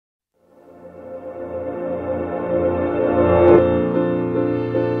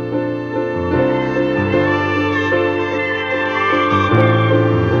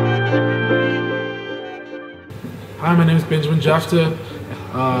Benjamin Jephte.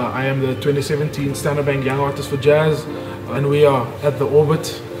 I am the 2017 Standard Bank Young Artist for Jazz, and we are at the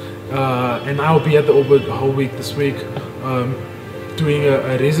Orbit. And I'll be at the Orbit the whole week this week, doing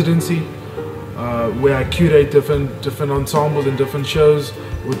a residency where I curate different ensembles and different shows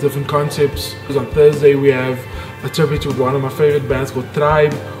with different concepts. On Thursday we have a tribute to one of my favorite bands called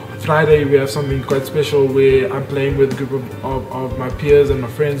Tribe. On Friday we have something quite special where I'm playing with a group of my peers and my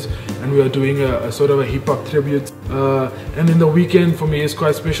friends, and we are doing a sort of a hip-hop tribute. And then the weekend for me is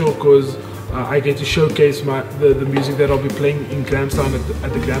quite special because I get to showcase the music that I'll be playing in Grahamstown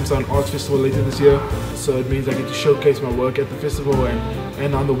at the Grahamstown Arts Festival later this year. So it means I get to showcase my work at the festival,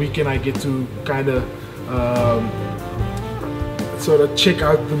 and on the weekend I get to kind of sort of check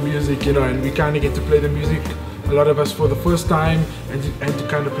out the music, you know, and we kind of get to play the music, a lot of us, for the first time, and to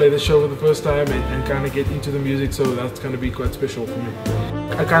kind of play the show for the first time and kind of get into the music. So that's going to be quite special for me.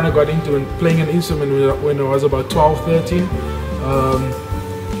 I kind of got into playing an instrument when I was about 12, 13.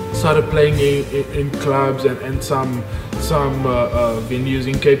 Started playing in clubs and some venues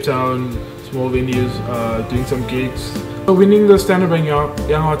in Cape Town, small venues, doing some gigs. So winning the Standard Bank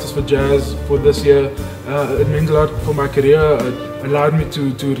Young Artist for Jazz for this year, it meant a lot for my career. It allowed me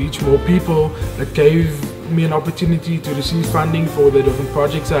to reach more people. It gave me an opportunity to receive funding for the different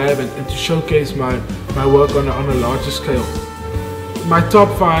projects I have and to showcase my work on a larger scale. My top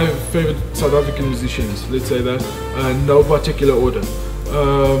 5 favorite South African musicians, let's say that, no particular order.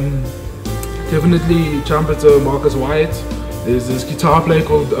 Definitely trumpeter Marcus Wyatt. There's this guitar player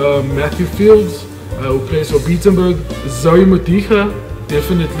called Matthew Fields, who plays for Beatenberg. Zoe Mutiga,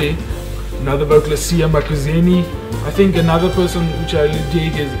 definitely. Another vocalist, Sia Makuzeni. I think another person which I really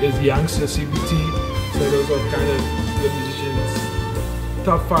dig is Youngster CBT. So those are kind of the musicians.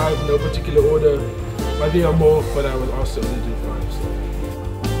 Top 5, no particular order. But there are more, but I was also only do 5. So.